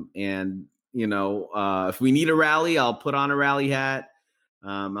 And if we need a rally, I'll put on a rally hat.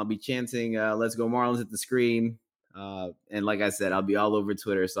 I'll be chanting "Let's go Marlins" at the screen. And like I said, I'll be all over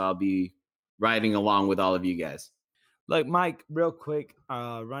Twitter, so I'll be riding along with all of you guys. Like Mike, real quick,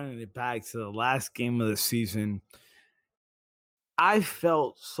 running it back to the last game of the season, I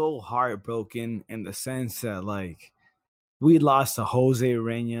felt so heartbroken in the sense that like we lost to Jose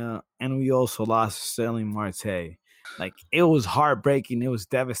Urena and we also lost to Sterling Marte. Like it was heartbreaking. It was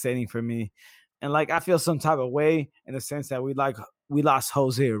devastating for me. And like I feel some type of way in the sense that we lost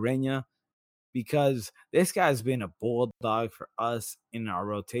Jose Urena, because this guy's been a bulldog for us in our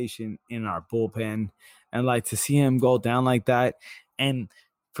rotation, in our bullpen. And like to see him go down like that, and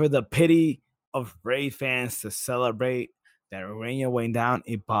for the pity of Brave fans to celebrate that Urena went down,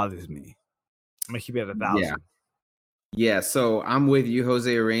 it bothers me. I'm going to keep it at 1,000. Yeah, so I'm with you.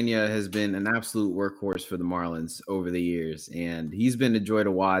 Jose Urena has been an absolute workhorse for the Marlins over the years, and he's been a joy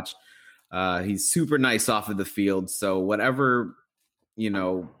to watch. He's super nice off of the field. So whatever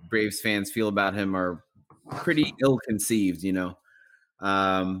Braves fans feel about him are pretty ill-conceived,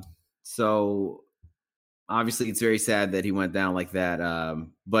 So obviously it's very sad that he went down like that.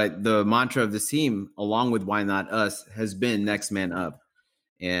 But the mantra of this team, along with Why Not Us, has been next man up.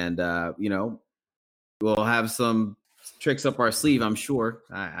 And, we'll have some tricks up our sleeve, I'm sure.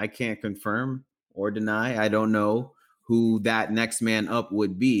 I can't confirm or deny. I don't know who that next man up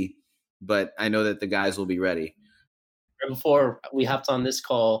would be, but I know that the guys will be ready. Right before we hopped on this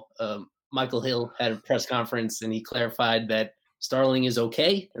call, Michael Hill had a press conference and he clarified that Starling is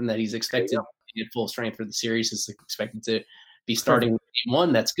okay and that he's expected to be at full strength for the series. He's expected to be starting game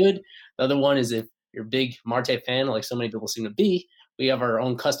one. That's good. The other one is if you're a big Marte fan, like so many people seem to be, we have our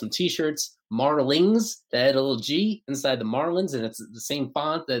own custom T-shirts, Marlings, that little G inside the Marlins, and it's the same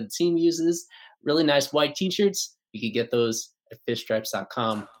font that the team uses. Really nice white T-shirts. You can get those at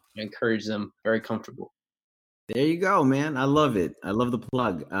fishstripes.com. I encourage them. Very comfortable. There you go, man. I love it. I love the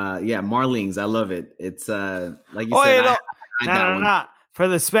plug. Marlings. I love it. It's like you said. No. For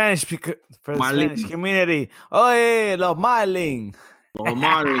the Spanish community. Oye, los Marlings. Los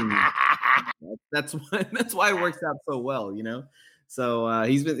Marlings. That's why it works out so well, So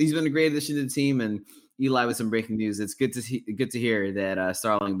he's been a great addition to the team, and Eli with some breaking news. It's good to hear that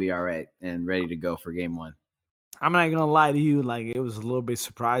Starling will be all right and ready to go for game one. I'm not gonna lie to you, like it was a little bit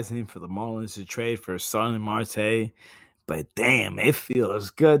surprising for the Marlins to trade for Starling Marte, but damn, it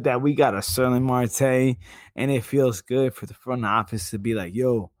feels good that we got a Starling Marte, and it feels good for the front office to be like,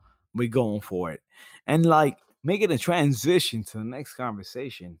 yo, we going for it. And like making a transition to the next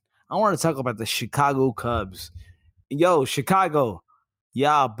conversation, I want to talk about the Chicago Cubs. Yo, Chicago,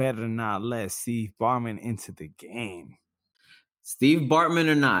 y'all better not let Steve Bartman into the game. Steve Bartman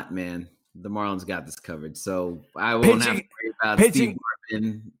or not, man, the Marlins got this covered. So I won't have to worry about Steve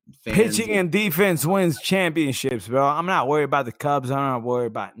Bartman. Pitching and defense wins championships, bro. I'm not worried about the Cubs. I'm not worried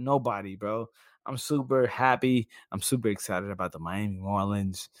about nobody, bro. I'm super happy. I'm super excited about the Miami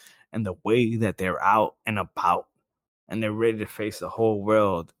Marlins and the way that they're out and about, and they're ready to face the whole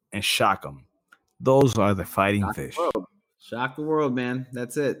world and shock them. Those are the fighting fish. Shock the world, man.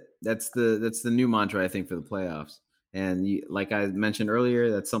 That's it. That's the new mantra, I think, for the playoffs. And like I mentioned earlier,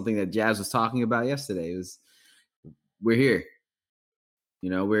 that's something that Jazz was talking about yesterday. We're here.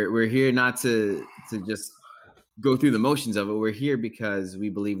 We're here not to just go through the motions of it. We're here because we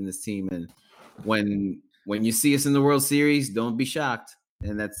believe in this team. And when you see us in the World Series, don't be shocked.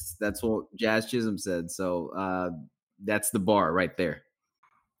 And that's what Jazz Chisholm said. So that's the bar right there.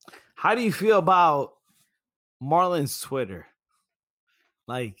 How do you feel about Marlins Twitter?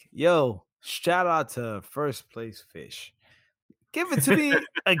 Like, yo, shout out to First Place Fish. Give it to me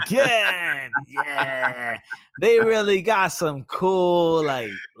again. Yeah. They really got some cool,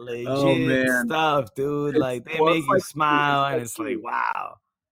 like, legit stuff, dude. Like, they make you smile, and it's like, wow.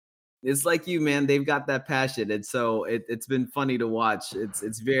 It's like you, man. They've got that passion. And so it's been funny to watch.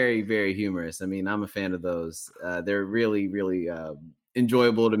 It's very, very humorous. I mean, I'm a fan of those. They're really, really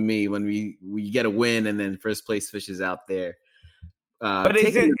enjoyable to me when we get a win and then First Place Fish is out there. But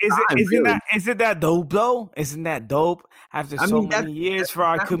isn't that dope though? Isn't that dope? After many years for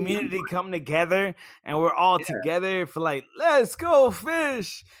our community come together and we're all together for like, let's go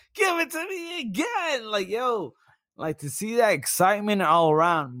fish. Give it to me again. Like, yo, like to see that excitement all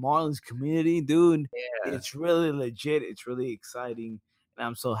around Marlins community, dude. Yeah. It's really legit. It's really exciting. And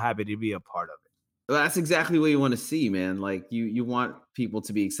I'm so happy to be a part of it. Well, that's exactly what you want to see, man. Like you want people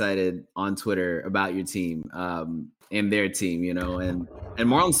to be excited on Twitter about your team. And their team, and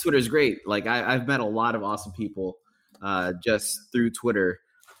Marlins Twitter is great. Like I've met a lot of awesome people just through Twitter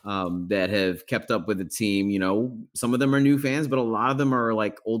that have kept up with the team. Some of them are new fans, but a lot of them are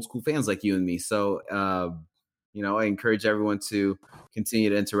like old school fans like you and me. So, I encourage everyone to continue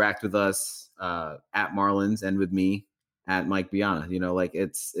to interact with us at Marlins and with me at Mike Biana.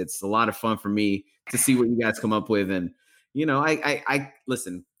 It's a lot of fun for me to see what you guys come up with. And, I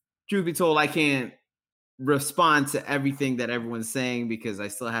listen, truth be told, I can't respond to everything that everyone's saying because I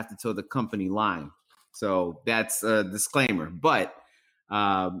still have to toe the company line. So that's a disclaimer, but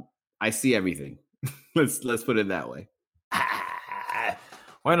I see everything. let's put it that way.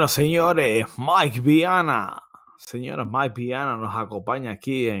 Bueno, señores, Mike Biana. Señores, Mike Biana nos acompaña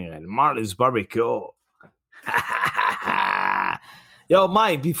aquí en el Marlins Barbecue. Yo,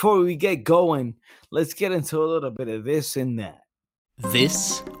 Mike, before we get going, let's get into a little bit of this and that.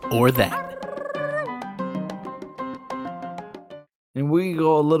 This or that. And we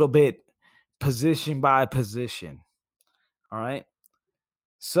go a little bit position by position. All right.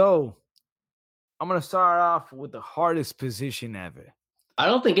 So I'm going to start off with the hardest position ever. I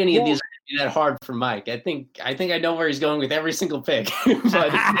don't think any of these are going to be that hard for Mike. I think I know where he's going with every single pick. But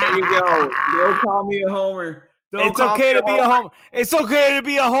there you go. Don't call me a homer. It's okay to be a homer. It's okay to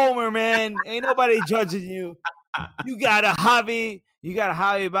be a homer, man. Ain't nobody judging you. You got a Javi. You got a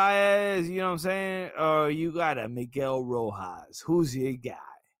Javi Baez. You know what I'm saying? Or you got a Miguel Rojas. Who's your guy?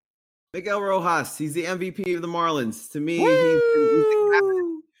 Miguel Rojas. He's the MVP of the Marlins. To me, he's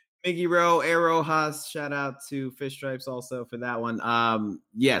the Miggy Rojas. Shout out to Fish Stripes also for that one.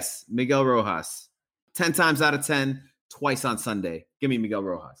 Yes, Miguel Rojas. 10 times out of 10, twice on Sunday. Give me Miguel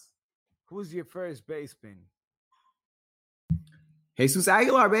Rojas. Who's your first baseman? Jesus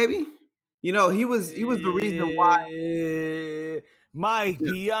Aguilar, baby. You know, he was the reason why. Mike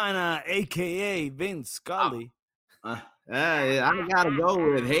Piana, a.k.a. Vince Scully. I gotta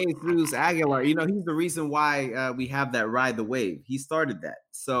go with Jesus Aguilar. You know, he's the reason why we have that ride the wave. He started that.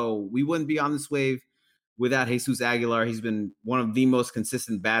 So we wouldn't be on this wave without Jesus Aguilar. He's been one of the most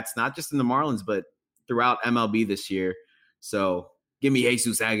consistent bats, not just in the Marlins, but throughout MLB this year. So give me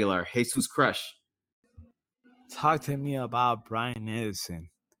Jesus Aguilar. Jesus Crush. Talk to me about Brian Anderson.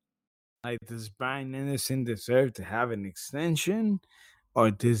 Like, does Brian Anderson deserve to have an extension,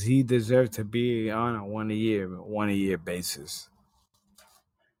 or does he deserve to be on a one a year basis?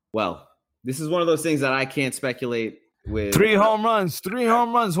 Well, this is one of those things that I can't speculate with. 3 home runs,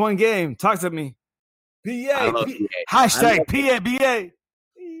 1 game. Talk to me. PA. Hashtag PABA.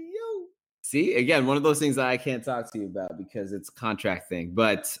 See, again, one of those things that I can't talk to you about because it's a contract thing.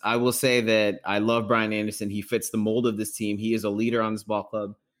 But I will say that I love Brian Anderson. He fits the mold of this team. He is a leader on this ball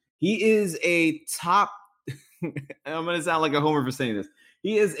club. He is a top – I'm going to sound like a homer for saying this.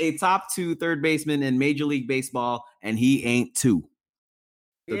 He is a top 2 third baseman in Major League Baseball, and he ain't 2.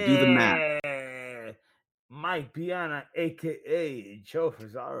 So do the math. Mike Piana, a.k.a. Joe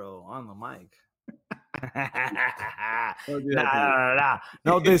Fazaro on the mic. Nah.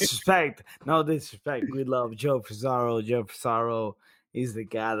 No disrespect. No disrespect. We love Joe Fazaro. Joe Fazaro is the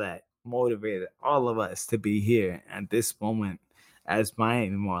guy that motivated all of us to be here at this moment as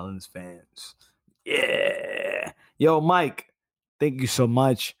Miami Marlins fans. Yeah. Yo, Mike, thank you so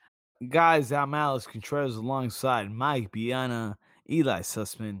much. Guys, I'm Alex Contreras alongside Mike Piana, Eli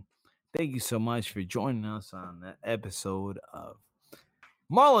Sussman. Thank you so much for joining us on that episode of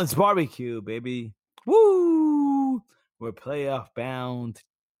Marlins Barbecue, baby. Woo! We're playoff bound.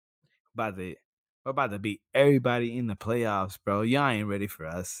 We're about to beat everybody in the playoffs, bro. Y'all ain't ready for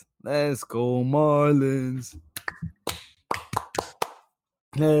us. Let's go, Marlins.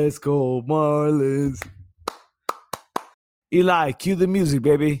 Let's go, Marlins. Eli, cue the music,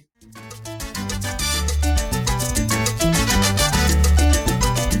 baby.